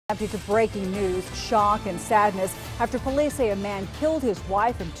To breaking news, shock and sadness after police say a man killed his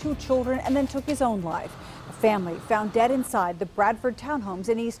wife and 2 children and then took his own life. The family found dead inside the Bradford townhomes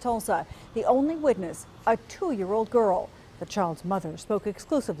in East Tulsa. The only witness, a 2-year-old girl. The child's mother spoke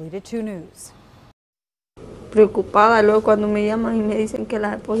exclusively to 2 News. Preocupada luego cuando me llaman y me dicen que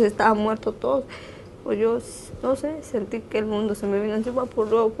la esposa estaba muerto todos, pues yo no sé, sentí que el mundo se me vino encima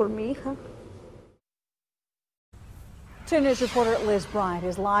por mi hija. 2 News reporter Liz Bryant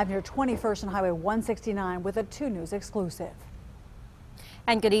is live near 21st and Highway 169 with a 2 News exclusive.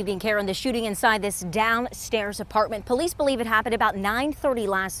 And good evening, Karen. The shooting inside this downstairs apartment. Police believe it happened about 9:30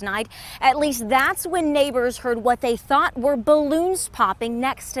 last night. At least that's when neighbors heard what they thought were balloons popping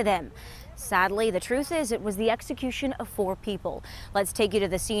next to them. Sadly, the truth is it was the execution of 4 people. Let's take you to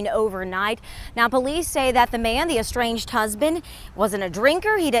the scene overnight. Now, police say that the man, the estranged husband, wasn't a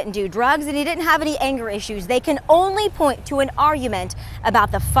drinker, he didn't do drugs, and he didn't have any anger issues. They can only point to an argument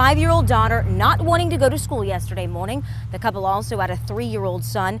about the 5-year-old daughter not wanting to go to school yesterday morning. The couple also had a 3-year-old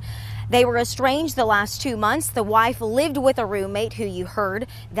son. They were estranged the last 2 months. The wife lived with a roommate who you heard.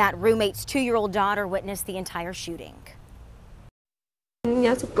 That roommate's 2-year-old daughter witnessed the entire shooting.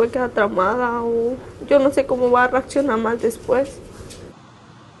 Ya se puede quedar traumada o yo no sé cómo va a reaccionar más después.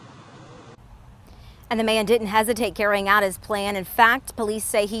 And the man didn't hesitate carrying out his plan. In fact, police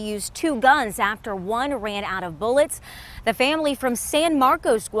say he used 2 guns after one ran out of bullets. The family from San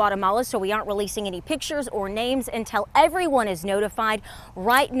Marcos, Guatemala, so we aren't releasing any pictures or names until everyone is notified.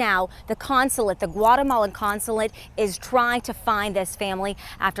 Right now, the consulate, the Guatemalan consulate, is trying to find this family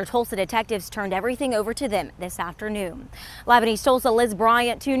after Tulsa detectives turned everything over to them this afternoon. Live in East Tulsa, Liz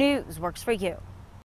Bryant, 2 News, works for you.